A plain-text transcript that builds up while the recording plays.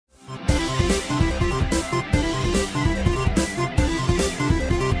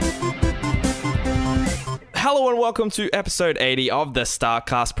and welcome to episode 80 of the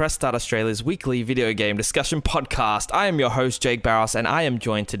Startcast, Press Start Australia's weekly video game discussion podcast. I am your host, Jake Barros, and I am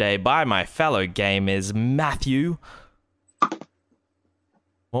joined today by my fellow gamers, Matthew.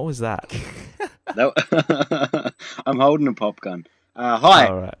 What was that? No. I'm holding a pop gun. Hi.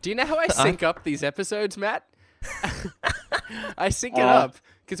 All right. Do you know how I sync up these episodes, Matt? I sync it up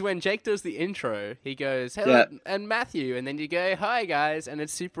because when Jake does the intro, he goes, hello, and Matthew, and then you go, hi, guys, and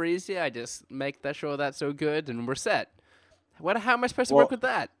it's super easy. I just make sure that's all good, and we're set. How am I supposed to work with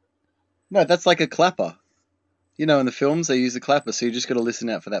that? No, that's like a clapper. You know, in the films, they use a clapper, so you just got to listen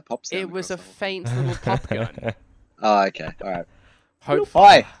out for that pop sound. It was a faint little pop gun. Oh, okay. All right.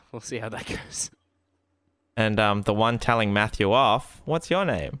 Hi. We'll see how that goes. And the one telling Matthew off, what's your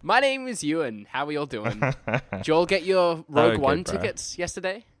name? My name is Ewan. How are you all doing? Did you all get your Rogue One tickets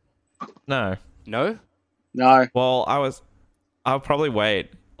yesterday? No. No? No. Well, I'll probably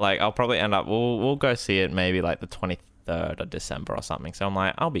wait. Like, I'll probably end up, we'll go see it maybe like the 23rd of December or something. So I'm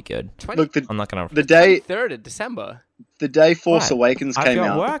like, I'll be good. Look, I'm not going to... The day... 3rd of December? The day Force Awakens came out. I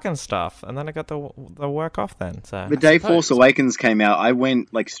got work and stuff, and then I got the work off then. So the day Force Awakens came out, I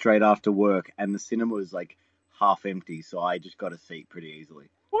went like straight after work, and the cinema was like half empty, so I just got a seat pretty easily.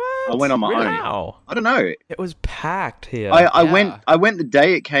 What? I went on my own. Wow. I don't know. It was packed here. I went the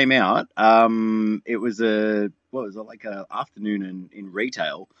day it came out. It was like a afternoon in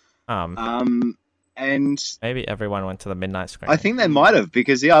retail. And maybe everyone went to the midnight screen. I think they might have,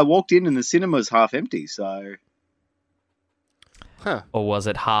 because I walked in and the cinema was half empty, so... Huh. Or was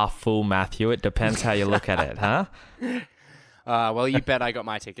it half full, Matthew? It depends how you look at it, huh? Well, you bet I got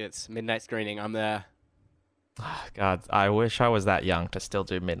my tickets. Midnight screening, I'm there. God, I wish I was that young to still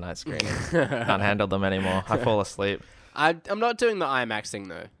do midnight screenings. Can't handle them anymore. I fall asleep. I'm not doing the IMAX thing,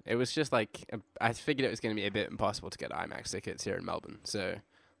 though. It was just like, I figured it was going to be a bit impossible to get IMAX tickets here in Melbourne, so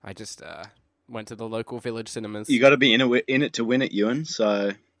I just went to the local village cinemas. You got to be in it to win it, Ewan,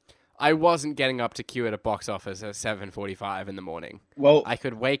 so... I wasn't getting up to queue at a box office at 7:45 in the morning. Well, I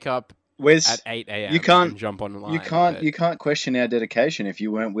could wake up at 8 a.m. and jump on the line. You can't question our dedication if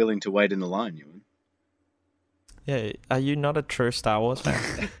you weren't willing to wait in the line, Ewan. Yeah, are you not a true Star Wars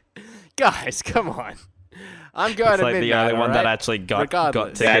fan? Guys, come on. I'm going to like midnight, the only one right? that actually got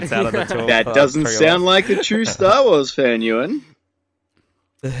tickets out of the tour. That doesn't sound like a true Star Wars fan, Ewan.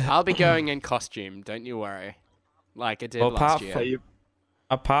 I'll be going in costume, don't you worry. Like I did last year.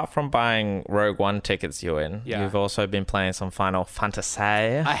 Apart from buying Rogue One tickets, Ewan, you've also been playing some Final Fantasy.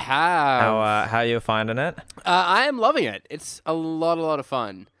 I have. How are you finding it? I am loving it. It's a lot of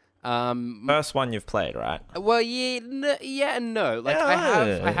fun. First one you've played, right? Well, yeah and no. Like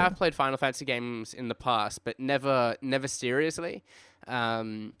I have played Final Fantasy games in the past, but never seriously.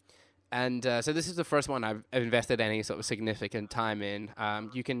 So this is the first one I've invested any sort of significant time in.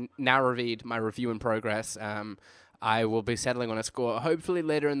 You can now read my review in progress. I will be settling on a score hopefully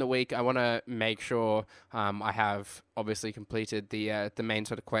later in the week. I want to make sure I have obviously completed the main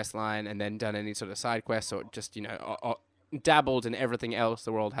sort of quest line and then done any sort of side quests or just, dabbled in everything else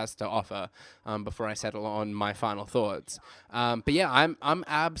the world has to offer before I settle on my final thoughts. But yeah, I'm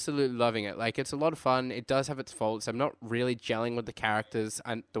absolutely loving it. Like, it's a lot of fun. It does have its faults. I'm not really gelling with the characters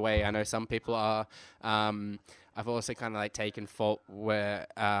and the way I know some people are. I've also kind of like taken fault where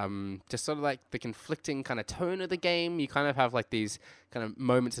just sort of like the conflicting kind of tone of the game. You kind of have like these kind of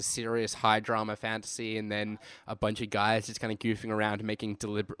moments of serious high drama fantasy and then a bunch of guys just kind of goofing around and making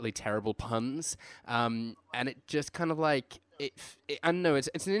deliberately terrible puns. And it just kind of like, I don't know,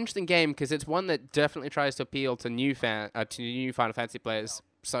 it's an interesting game because it's one that definitely tries to appeal to new Final Fantasy players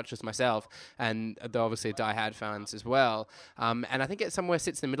such as myself, and obviously die-hard fans as well. And I think it somewhere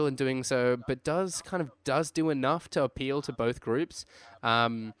sits in the middle in doing so, but does do enough to appeal to both groups.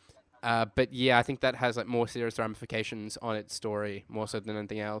 But yeah, I think that has like more serious ramifications on its story, more so than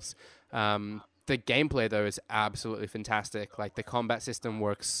anything else. The gameplay, though, is absolutely fantastic. Like, the combat system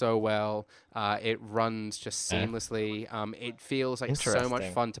works so well. It runs just seamlessly. It feels like so much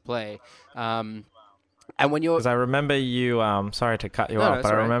fun to play. And when you're... Because I remember you... sorry to cut you off,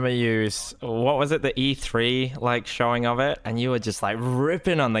 but I remember you... What was it? The E3, like, showing of it? And you were just, like,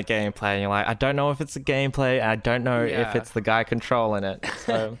 ripping on the gameplay. And you're like, I don't know if it's the gameplay. I don't know if it's the guy controlling it.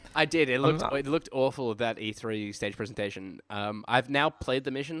 So I did. It looked awful, that E3 stage presentation. I've now played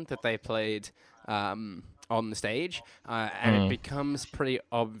the mission that they played... on the stage, and it becomes pretty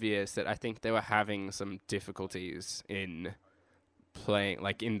obvious that I think they were having some difficulties in playing,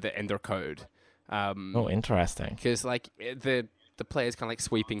 like in their code. Interesting. Because like the player's kind of like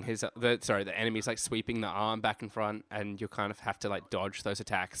sweeping the enemy's like sweeping the arm back and front, and you kind of have to like dodge those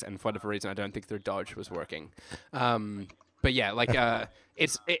attacks. And for whatever reason, I don't think their dodge was working. But yeah, like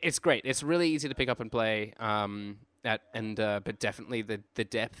it's great. It's really easy to pick up and play. But definitely the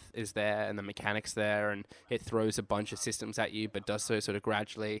depth is there and the mechanics there, and it throws a bunch of systems at you, but does so sort of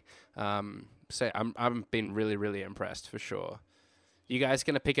gradually. So I'm been really, really impressed for sure. You guys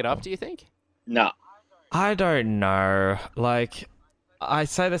gonna pick it up? Do you think? No. I don't know. Like, I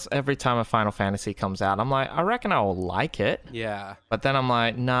say this every time a Final Fantasy comes out. I'm like, I reckon I will like it. Yeah. But then I'm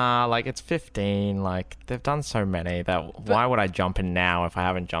like, nah, like it's 15. Like they've done so many that why would I jump in now if I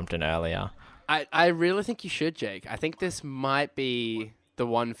haven't jumped in earlier? I really think you should, Jake. I think this might be the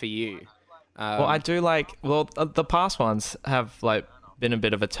one for you. Well, I do like. Well, the past ones have like been a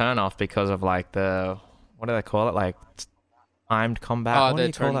bit of a turn off because of like the what do they call it? Like timed combat. Oh, what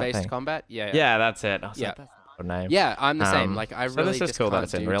the turn-based combat. Yeah. Yeah, that's it. Yeah. Like, that's the name. Yeah, I'm the same. Like I so really this is just cool that can't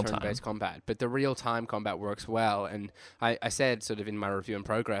it's in do real time. turn-based combat, but the real-time combat works well. And I said sort of in my review in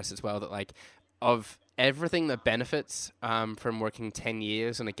progress as well that like of everything that benefits from working 10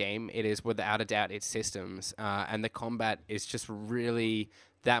 years on a game, it is without a doubt its systems, and the combat is just really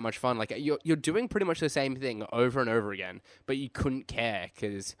that much fun. Like you're doing pretty much the same thing over and over again, but you couldn't care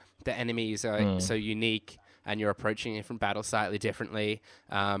because the enemies are so unique, and you're approaching different battles slightly differently,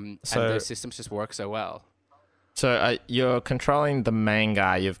 and those systems just work so well. So you're controlling the main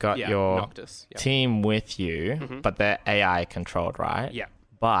guy. You've got your Noctis, team with you, but they're AI controlled, right? Yeah.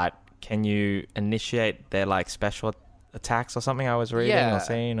 But can you initiate their like special attacks or something I was reading or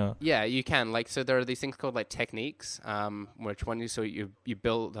seeing? Or? Yeah, you can. Like, so there are these things called like techniques, which when you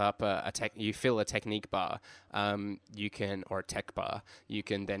build up you fill a technique bar, you can, or a tech bar, you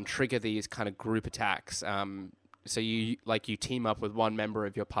can then trigger these kind of group attacks. So you team up with one member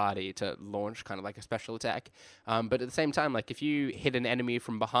of your party to launch kind of like a special attack. But at the same time, like if you hit an enemy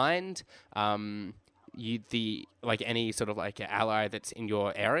from behind, any sort of like ally that's in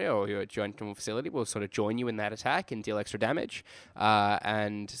your area or your joint facility will sort of join you in that attack and deal extra damage.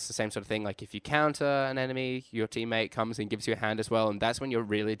 And it's the same sort of thing. Like if you counter an enemy, your teammate comes and gives you a hand as well, and that's when you're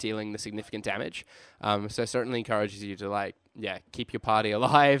really dealing the significant damage. So it certainly encourages you to keep your party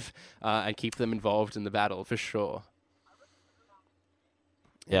alive and keep them involved in the battle for sure.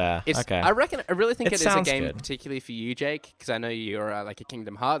 Yeah, okay. I really think it is a game good. particularly for you, Jake, because I know you're like a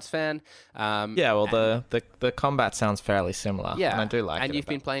Kingdom Hearts fan. The combat sounds fairly similar. Yeah, and I do like it. And you've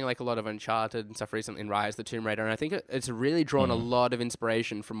been playing like a lot of Uncharted and stuff recently, in Rise of the Tomb Raider, and I think it's really drawn a lot of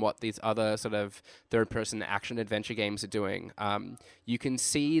inspiration from what these other sort of third-person action adventure games are doing. You can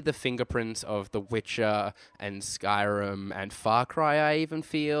see the fingerprints of The Witcher and Skyrim and Far Cry, I even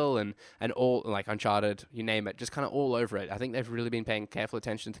feel, and all like Uncharted, you name it, just kind of all over it. I think they've really been paying careful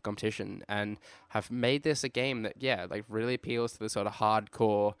attention to competition and have made this a game that really appeals to the sort of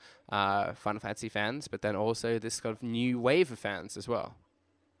hardcore Final Fantasy fans, but then also this sort of new wave of fans as well.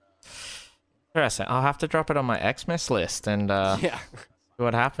 Interesting. I'll have to drop it on my Xmas list and see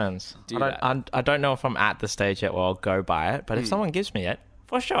what happens. I don't know if I'm at the stage yet where I'll go buy it, but if someone gives me it,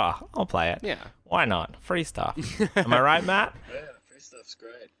 for sure, I'll play it. Yeah. Why not? Free stuff. Am I right, Matt? Yeah, free stuff's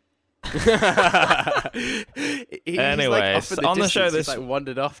great. Anyways, on the show, this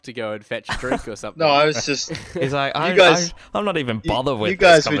wandered off to go and fetch a drink or something. No, I was just. He's like, I'm not even bothered with. You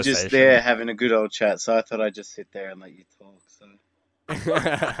guys this were just there having a good old chat, so I thought I'd just sit there and let you talk.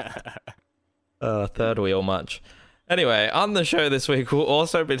 So. Third wheel much. Anyway, on the show this week, we'll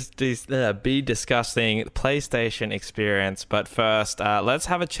also be discussing PlayStation Experience. But first, let's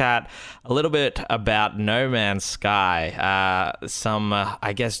have a chat a little bit about No Man's Sky. Some,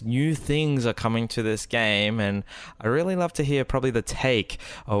 I guess, new things are coming to this game, and I really love to hear probably the take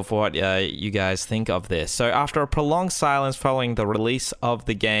of what you guys think of this. So after a prolonged silence following the release of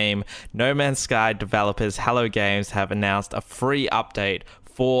the game, No Man's Sky developers Hello Games have announced a free update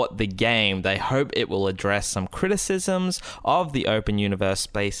for the game. They hope it will address some criticisms of the open universe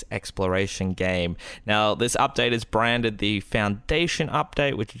space exploration game. Now, this update is branded the Foundation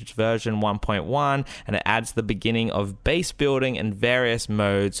Update, which is version 1.1, and it adds the beginning of base building and various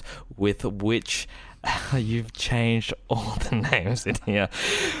modes with which you've changed all the names in here,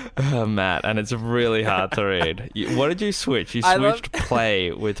 Matt, and it's really hard to read. What did you switch? You switched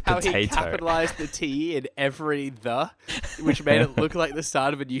play with potato. How he capitalized the T in every the, which made it look like the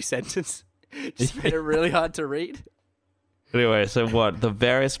start of a new sentence. Just made it really hard to read. Anyway, so what? The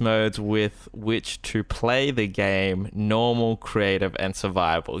various modes with which to play the game: normal, creative, and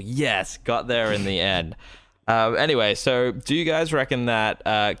survival. Yes, got there in the end. Anyway, so do you guys reckon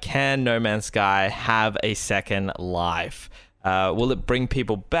that can No Man's Sky have a second life? Will it bring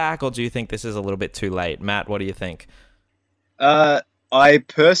people back, or do you think this is a little bit too late? Matt, what do you think? I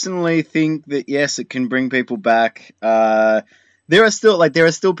personally think that yes, it can bring people back. The there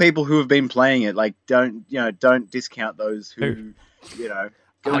are still people who have been playing it. Like, don't discount those who,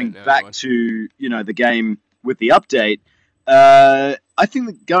 going back to, the game with the update. I think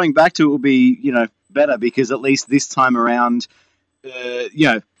that going back to it will be, better because at least this time around,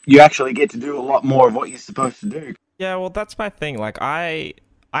 you actually get to do a lot more of what you're supposed to do. Yeah, well, that's my thing. Like, I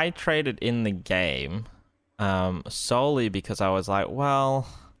traded in the game, solely because I was like, well,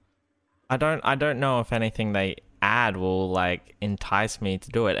 I don't know if anything they add will like entice me to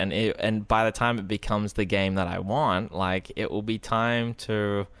do it, and by the time it becomes the game that I want, like, it will be time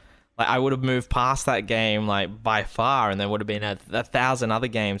to, like, I would have moved past that game like by far, and there would have been a 1,000 other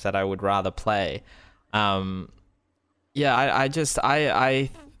games that I would rather play. Yeah, I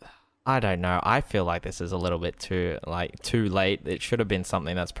don't know. I feel like this is a little bit too late. It should have been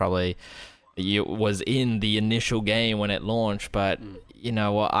something that's probably was in the initial game when it launched, but you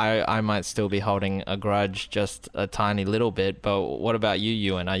know what? I might still be holding a grudge just a tiny little bit. But what about you,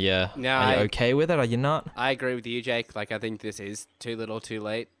 Ewan? Are you okay with it? Are you not? I agree with you, Jake. Like, I think this is too little, too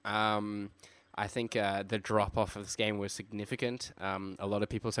late. I think the drop-off of this game was significant. A lot of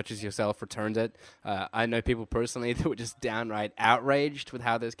people, such as yourself, returned it. I know people personally that were just downright outraged with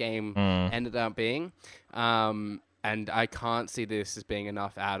how this game ended up being. And I can't see this as being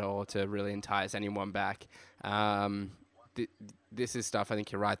enough at all to really entice anyone back. This is stuff, I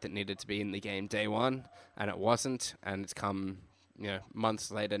think you're right, that needed to be in the game day one, and it wasn't, and it's come months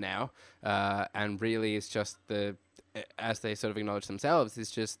later now. And really it's just as they sort of acknowledge themselves,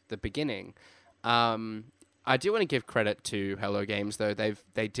 it's just the beginning. I do want to give credit to Hello Games, though.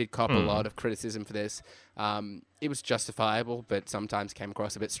 They did cop a lot of criticism for this. It was justifiable, but sometimes came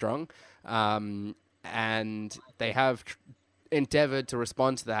across a bit strong. And they have endeavored to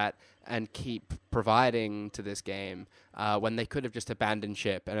respond to that and keep providing to this game when they could have just abandoned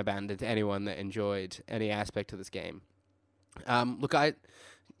ship and abandoned anyone that enjoyed any aspect of this game. Look, I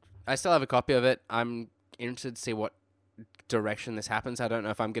still have a copy of it. I'm interested to see what direction this happens. I don't know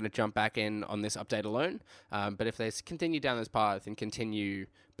if I'm going to jump back in on this update alone, but if they continue down this path and continue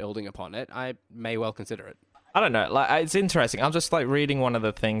building upon it, I may well consider it. I don't know. Like, it's interesting. I'm just like reading one of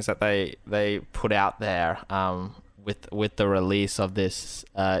the things that they put out there with the release of this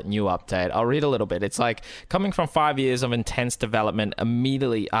new update. I'll read a little bit. It's like, coming from 5 years of intense development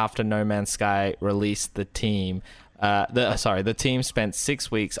immediately after No Man's Sky released, the team spent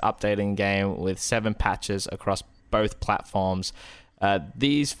 6 weeks updating the game with 7 patches across both platforms.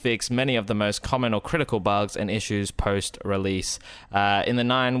 These fix many of the most common or critical bugs and issues post-release. In the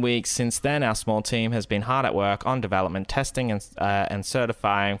 9 weeks since then, our small team has been hard at work on development, testing, and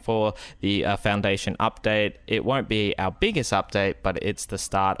certifying for the Foundation update. It won't be our biggest update, but it's the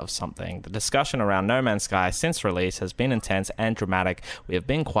start of something. The discussion around No Man's Sky since release has been intense and dramatic. We have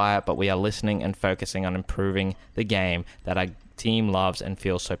been quiet, but we are listening and focusing on improving the game that our team loves and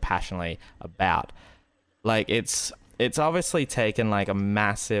feels so passionately about. Like, it's obviously taken like a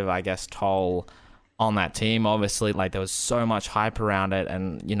massive, I guess, toll on that team. Obviously, like, there was so much hype around it,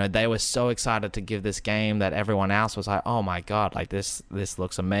 and they were so excited to give this game that everyone else was like, oh my god, like this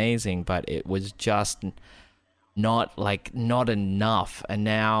looks amazing, but it was just not enough. And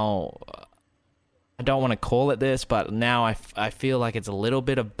now, I don't want to call it this, but now I feel like it's a little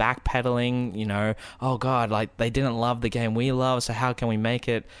bit of backpedaling. Oh god, like, they didn't love the game we love, so how can we make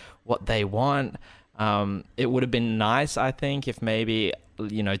it what they want? It would have been nice, I think, if maybe,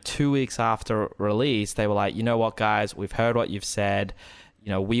 2 weeks after release, they were like, you know what, guys, we've heard what you've said.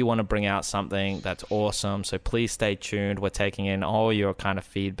 We want to bring out something that's awesome, so please stay tuned. We're taking in all your kind of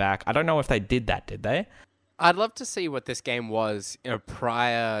feedback. I don't know if they did that, did they? I'd love to see what this game was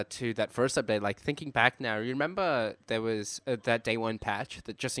prior to that first update. Like, thinking back now, you remember there was that day one patch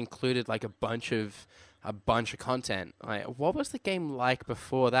that just included like a bunch of content. Like, what was the game like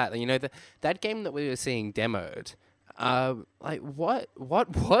before that? That game that we were seeing demoed. Like, what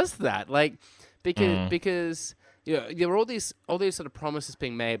was that? Like, because there were all these sort of promises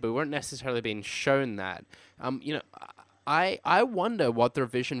being made, but we weren't necessarily being shown that. I wonder what their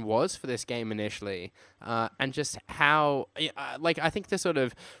vision was for this game initially, and just how, I think the sort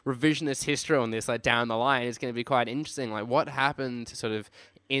of revisionist history on this, like, down the line, is going to be quite interesting. Like, what happened sort of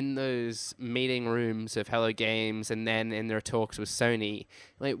in those meeting rooms of Hello Games, and then in their talks with Sony.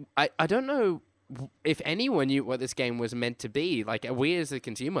 Like, I don't know if anyone knew what this game was meant to be. Like, we as a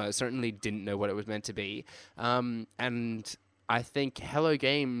consumer certainly didn't know what it was meant to be. And I think Hello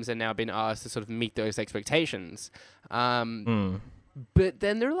Games are now being asked to sort of meet those expectations. But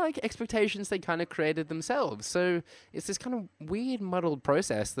then they're like expectations they kind of created themselves. So it's this kind of weird, muddled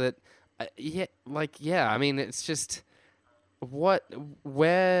process that, I mean, it's just,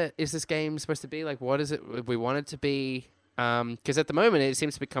 where is this game supposed to be? Like, what is it we want it to be? Because at the moment it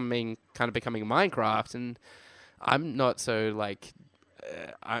seems to becoming Minecraft, and I'm not so like.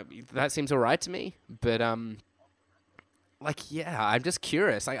 That seems alright to me, but like, yeah, I'm just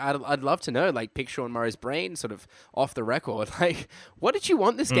curious. Like, I'd love to know, like, pick Sean Murray's brain, sort of off the record. Like, what did you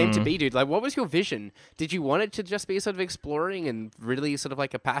want this game to be, dude? Like, what was your vision? Did you want it to just be sort of exploring and really sort of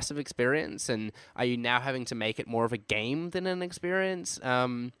like a passive experience? And are you now having to make it more of a game than an experience? I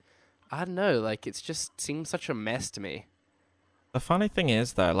don't know. Like, it's just seems such a mess to me. The funny thing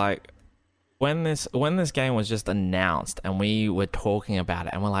is, though, like, when this game was just announced and we were talking about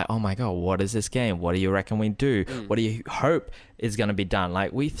it and we're like, oh my god, what is this game? What do you reckon we do? What do you hope is going to be done?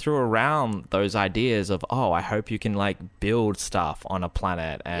 Like, we threw around those ideas of, oh, I hope you can like build stuff on a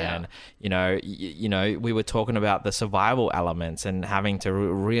planet, and you know, we were talking about the survival elements and having to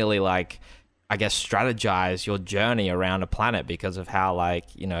really like, I guess, strategize your journey around a planet because of how, like,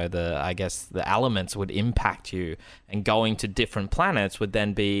 you know, the elements would impact you, and going to different planets would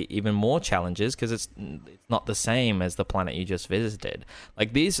then be even more challenges because it's not the same as the planet you just visited.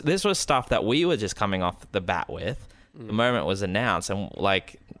 Like, this was stuff that we were just coming off the bat with the moment it was announced, and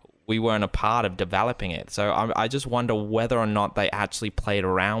like, we weren't a part of developing it. So I just wonder whether or not they actually played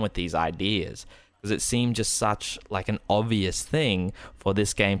around with these ideas, because it seemed just such like an obvious thing for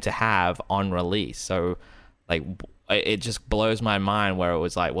this game to have on release. So like, it just blows my mind where it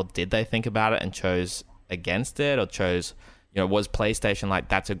was like, well, did they think about it and chose against it, or chose, you know, was PlayStation like,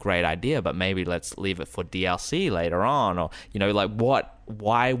 that's a great idea, but maybe let's leave it for DLC later on, or, you know, like,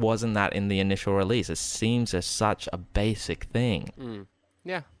 why wasn't that in the initial release? It seems as such a basic thing.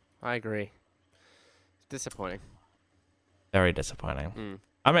 Yeah, I agree. Disappointing. Very disappointing.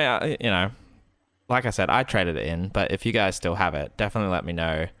 I mean, you know, like I said, I traded it in, but if you guys still have it, definitely let me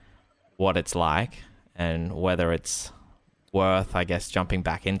know what it's like and whether it's worth, I guess, jumping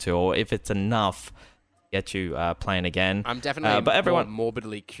back into, or if it's enough to get you playing again. I'm definitely more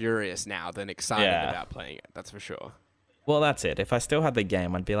morbidly curious now than excited about playing it, that's for sure. Well, that's it. If I still had the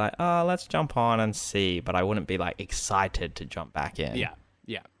game, I'd be like, oh, let's jump on and see, but I wouldn't be like excited to jump back in. Yeah.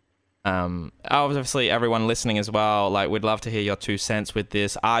 Obviously, everyone listening as well, like, we'd love to hear your 2 cents with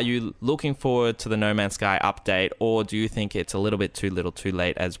this. Are you looking forward to the No Man's Sky update, or do you think it's a little bit too little too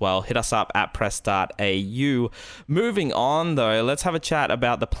late as well? Hit us up at press.au. Moving on, though, let's have a chat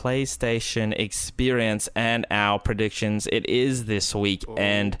about the PlayStation Experience and our predictions. It is this week,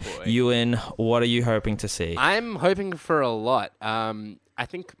 and Ewan, what are you hoping to see? I'm hoping for a lot. I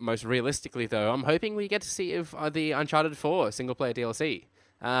think most realistically, though, I'm hoping we get to see if the Uncharted 4 single-player DLC.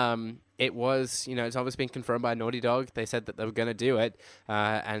 It was, you know, it's obviously been confirmed by Naughty Dog. They said that they were going to do it,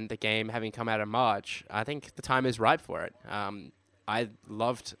 and the game having come out in March, I think the time is ripe for it. I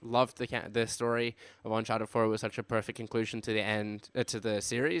loved the story of Uncharted 4. It was such a perfect conclusion to the end, to the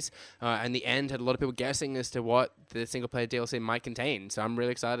series, and the end had a lot of people guessing as to what the single-player DLC might contain. So I'm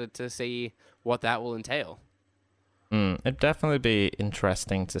really excited to see what that will entail. It'd definitely be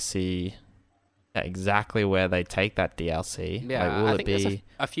interesting to see exactly where they take that DLC. Yeah, like, I think there's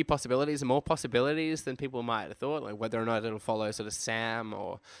a few possibilities, more possibilities than people might have thought, like whether or not it'll follow sort of Sam,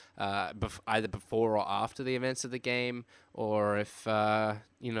 or either before or after the events of the game, or if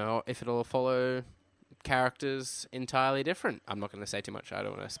if it'll follow characters entirely different. I'm not going to say too much. I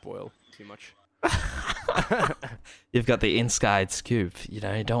don't want to spoil too much. You've got the inside scoop. You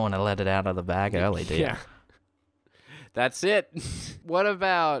know, you don't want to let it out of the bag early, do you? Yeah. That's it. What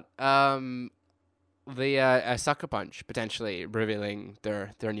about the Sucker Punch potentially revealing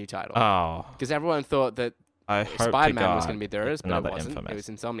their new title? Oh, because everyone thought that Spider-Man was going to be theirs, but it wasn't. Infamous. It was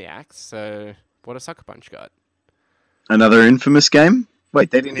Insomniac's. So what has Sucker Punch got? Another Infamous game?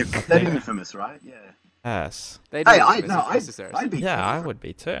 Wait, they didn't have Infamous, right? Yeah. Yes. I'd be. Yeah, I would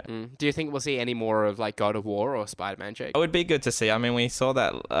be too. Do you think we'll see any more of like God of War or Spider-Man, Jake? It would be good to see. I mean, we saw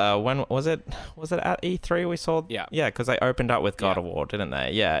that. When was it? Was it at E3? We saw. Yeah. Yeah, because they opened up with God of War, didn't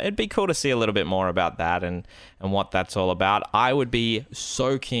they? Yeah, it'd be cool to see a little bit more about that and what that's all about. I would be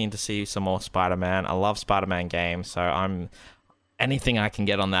so keen to see some more Spider-Man. I love Spider-Man games, so anything I can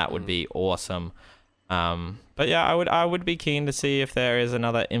get on that would be awesome. But yeah, I would be keen to see if there is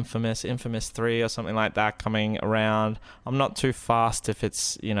another Infamous 3 or something like that coming around. I'm not too fast if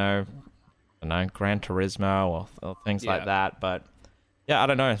it's, Gran Turismo or things like that, but yeah, I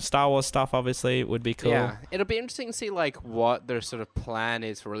don't know. Star Wars stuff obviously would be cool. Yeah, it'll be interesting to see like what their sort of plan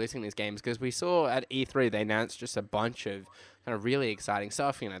is for releasing these games, because we saw at E3 they announced just a bunch of kind of really exciting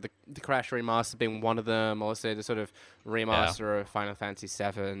stuff. You know, the Crash remaster being one of them. Also, the sort of remaster of Final Fantasy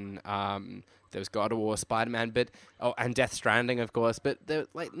VII. There was God of War, Spider-Man, and Death Stranding, of course. But there's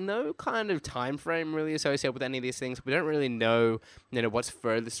like no kind of time frame really associated with any of these things. We don't really know, what's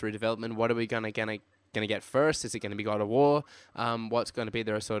furthest through development. What are we gonna going to get first? Is it going to be God of War? What's going to be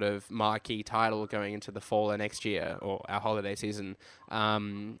their sort of marquee title going into the fall of next year or our holiday season,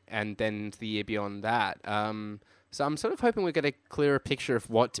 and then the year beyond that? So I'm sort of hoping we get a clearer picture of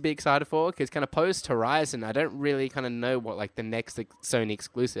what to be excited for, because kind of post Horizon, I don't really kind of know what like the next Sony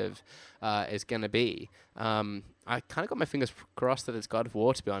exclusive is going to be. I kind of got my fingers crossed that it's God of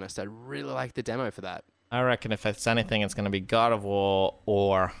War, to be honest. I really like the demo for that. I reckon if it's anything, it's going to be God of War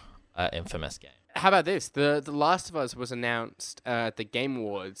or Infamous game. How about this? The Last of Us was announced at the Game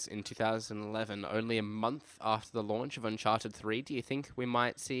Awards in 2011, only a month after the launch of Uncharted 3. Do you think we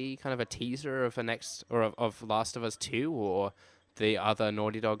might see kind of a teaser of of Last of Us 2 or the other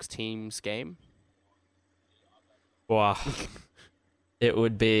Naughty Dog's team's game? Wow. It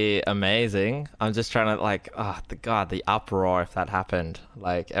would be amazing. I'm just trying to the uproar if that happened.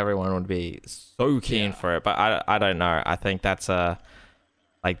 Like everyone would be so keen for it, but I don't know. I think that's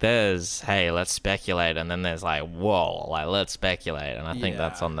there's, hey, let's speculate, and then there's like, whoa, like let's speculate, and I think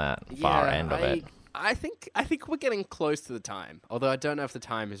that's on that far end of it. I think we're getting close to the time, although I don't know if the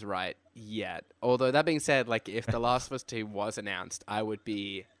time is right yet. Although that being said, like if The Last of Us 2 was announced, I would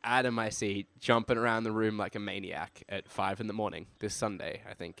be out of my seat, jumping around the room like a maniac at 5 a.m. this Sunday.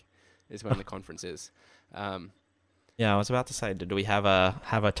 I think is when the conference is. Yeah, I was about to say, do we have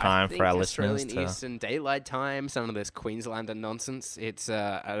a time for our listeners? Australian Eastern Daylight Time, some of this Queenslander nonsense. It's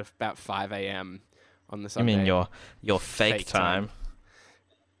at about 5 a.m. on the Sunday. You mean your fake time?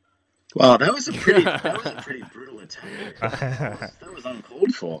 Wow, that was a pretty brutal attack. That was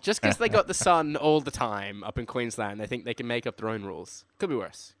uncalled for. Just because they got the sun all the time up in Queensland, they think they can make up their own rules. Could be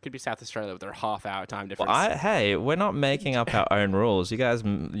worse. Could be South Australia with their half-hour time difference. Hey, we're not making up our own rules. You guys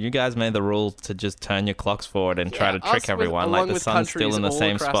made the rule to just turn your clocks forward and try to trick everyone like the sun's still in the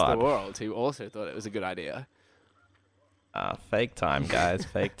same spot. Across the world who also thought it was a good idea. Fake time, guys.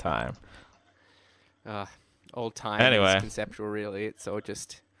 Fake time. Old time anyway. is conceptual, really. It's all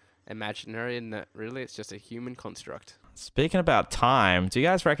just imaginary, and really it's just a human construct. Speaking about time, do you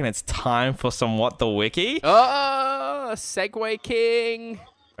guys reckon it's time for some What the Wiki? Oh, Segway King.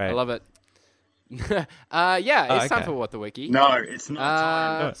 Right. I love it. It's time for What the Wiki. No, it's not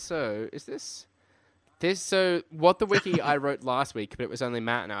time. So is this so What the Wiki I wrote last week, but it was only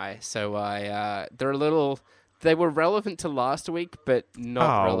Matt and I, so they were relevant to last week, but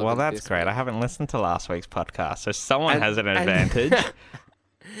not relevant. Oh, well, that's great. Week. I haven't listened to last week's podcast, so someone has an advantage.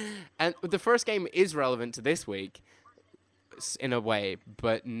 And the first game is relevant to this week in a way,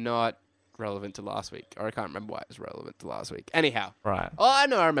 but not relevant to last week. Or I can't remember why it was relevant to last week. Anyhow. Right. Oh, I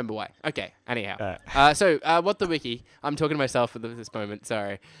know. I remember why. Okay. Anyhow. So What the Wiki, I'm talking to myself at this moment.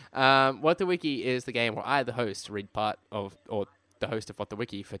 Sorry. What the Wiki is the game where I, the host, read part of, or the host of What the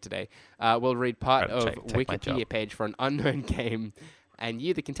Wiki for today, will read part of Wikipedia page for an unknown game, and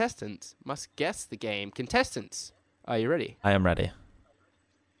you, the contestants, must guess the game. Contestants, are you ready? I am ready.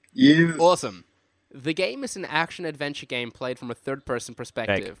 Yes. Awesome. The game is an action-adventure game played from a third-person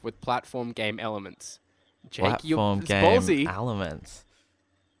perspective with platform game elements. Jake, platform game ballsy. Elements.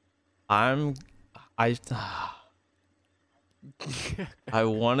 I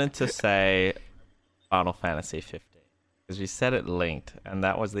wanted to say Final Fantasy 15 because you said it linked, and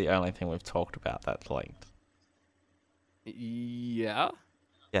that was the only thing we've talked about that's linked. Yeah.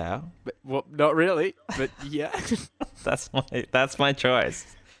 Yeah. But, well, not really, but yeah. That's my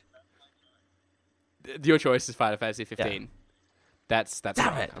choice. Your choice is Final Fantasy 15. Yeah. That's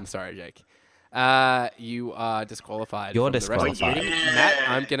right. I'm sorry, Jake. You are disqualified. You're disqualified.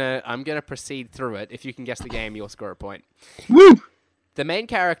 Matt, I'm gonna proceed through it. If you can guess the game, you'll score a point. Woo! The main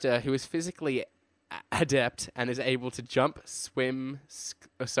character, who is physically adept and is able to jump, sprint,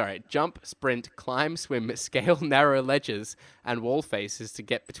 climb, swim, scale narrow ledges and wall faces to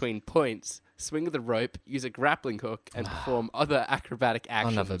get between points, swing the rope, use a grappling hook, and perform other acrobatic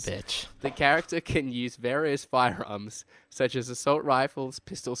actions. Another bitch. The character can use various firearms, such as assault rifles,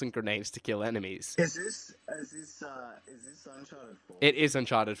 pistols, and grenades to kill enemies. Is this Uncharted 4? It is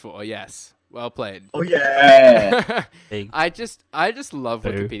Uncharted 4, yes. Well played. Oh yeah. I just love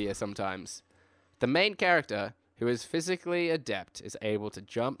Wikipedia sometimes. The main character, who is physically adept, is able to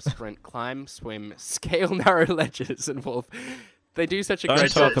jump, sprint, climb, swim, scale narrow ledges, and wolf. They do such a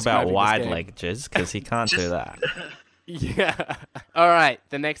great job. Don't talk about wide ledges, because he can't do that. Yeah. All right,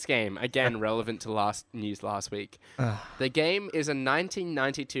 the next game, again relevant to news last week. The game is a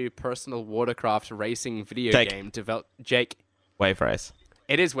 1992 personal watercraft racing video game developed. Jake. Wave Race.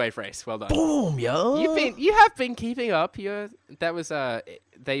 It is Wave Race. Well done. Boom, yo. You have been keeping up. That was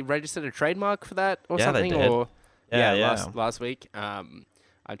they registered a trademark for that or something. They did. Or yeah. Last week. I'm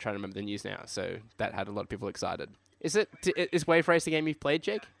trying to remember the news now. So that had a lot of people excited. Is Wave Race a game you've played,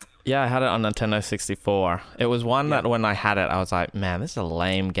 Jake? Yeah, I had it on Nintendo 64. It was one that when I had it, I was like, man, this is a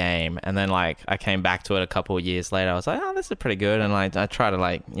lame game. And then like I came back to it a couple of years later. I was like, oh, this is pretty good. And like I try to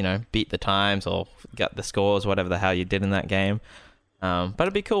like, beat the times or get the scores, whatever the hell you did in that game. But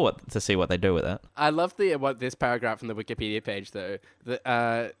it'd be cool to see what they do with it. I love this paragraph from the Wikipedia page though.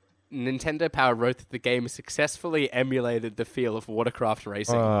 Nintendo Power wrote that the game successfully emulated the feel of watercraft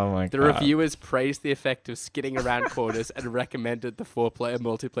racing. Oh my God. The reviewers praised the effect of skidding around corners and recommended the 4-player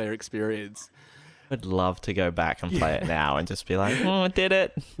multiplayer experience. I'd love to go back and play it now and just be like, oh, did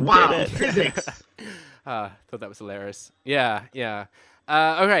it. Wow, did it. physics. Thought that was hilarious. Yeah.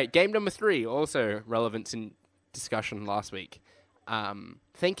 Okay, game number 3, also relevant in discussion last week.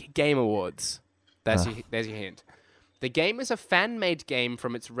 Think Game Awards. There's your hint. The game is a fan-made game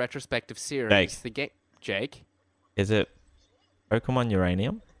from its retrospective series. Jake? Is it Pokemon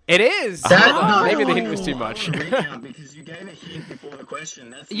Uranium? It is! Maybe the hint was too much. Because you gave a hint before the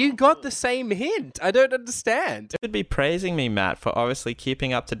question. You got the same hint. I don't understand. You should be praising me, Matt, for obviously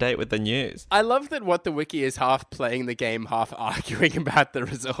keeping up to date with the news. I love that What the Wiki is half playing the game, half arguing about the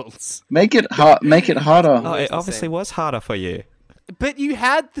results. Make it harder. Oh, it obviously was harder for you. But you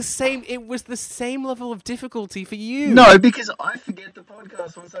had the same... It was the same level of difficulty for you. No, because I forget the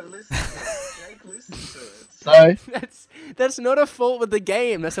podcast once I listen to it. Jake listens to it. So... That's not a fault with the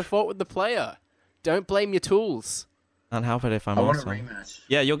game. That's a fault with the player. Don't blame your tools. Can't help it if I'm I want awesome. a rematch.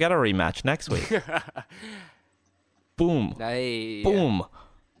 Yeah, you'll get a rematch next week. Boom. Hey. Boom.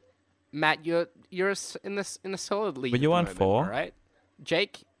 Matt, you're in a solid lead. Were you on 4? Right?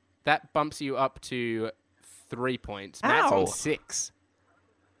 Jake, that bumps you up to 3 points. Matt's on 6.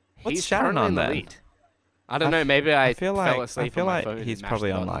 What's He's Sharon on the then? lead. I don't know. Maybe I feel fell asleep. I feel on my like phone he's and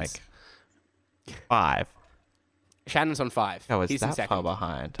probably mashed on buttons. like 5. Shannon's on 5. Oh, he's that in second. far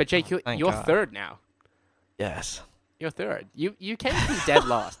behind. But Jake, you're God. third now. Yes. You're third. You came from dead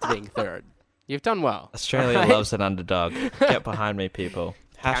last to being third. You've done well. Australia right? loves an underdog. Get behind me, people.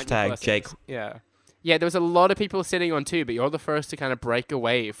 Hashtag Jake. Yeah. Yeah, there was a lot of people sitting on 2, but you're the first to kind of break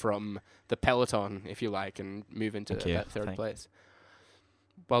away from the peloton, if you like, and move into that third place.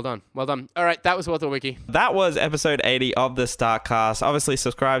 Well done. Well done. All right, that was What the Wiki. That was episode 80 of the Startcast. Obviously,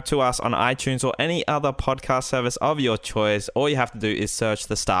 subscribe to us on iTunes or any other podcast service of your choice. All you have to do is search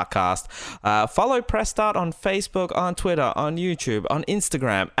the Startcast. Follow Press Start on Facebook, on Twitter, on YouTube, on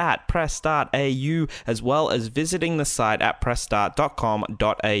Instagram at PressStartAU, as well as visiting the site at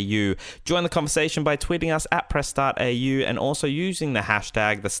pressstart.com.au. Join the conversation by tweeting us at PressStartAU and also using the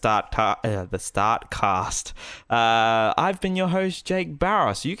hashtag the Startcast. I've been your host, Jake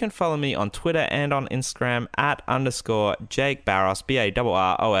Barros. You can follow me on Twitter and on Instagram at _Jake Barros,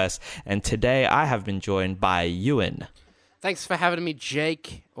 Barros. And today I have been joined by Ewan. Thanks for having me,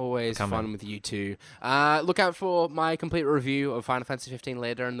 Jake. Always fun with you two. Look out for my complete review of Final Fantasy 15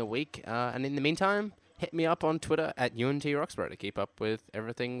 later in the week. And in the meantime, hit me up on Twitter at UNTRoxborough to keep up with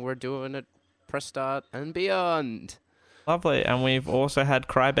everything we're doing at Press Start and beyond. Lovely. And we've also had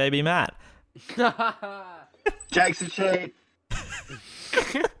Crybaby Matt. Jake's a cheat.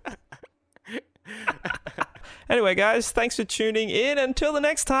 Anyway, guys, thanks for tuning in. Until the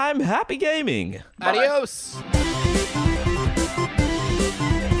next time, happy gaming. Adios.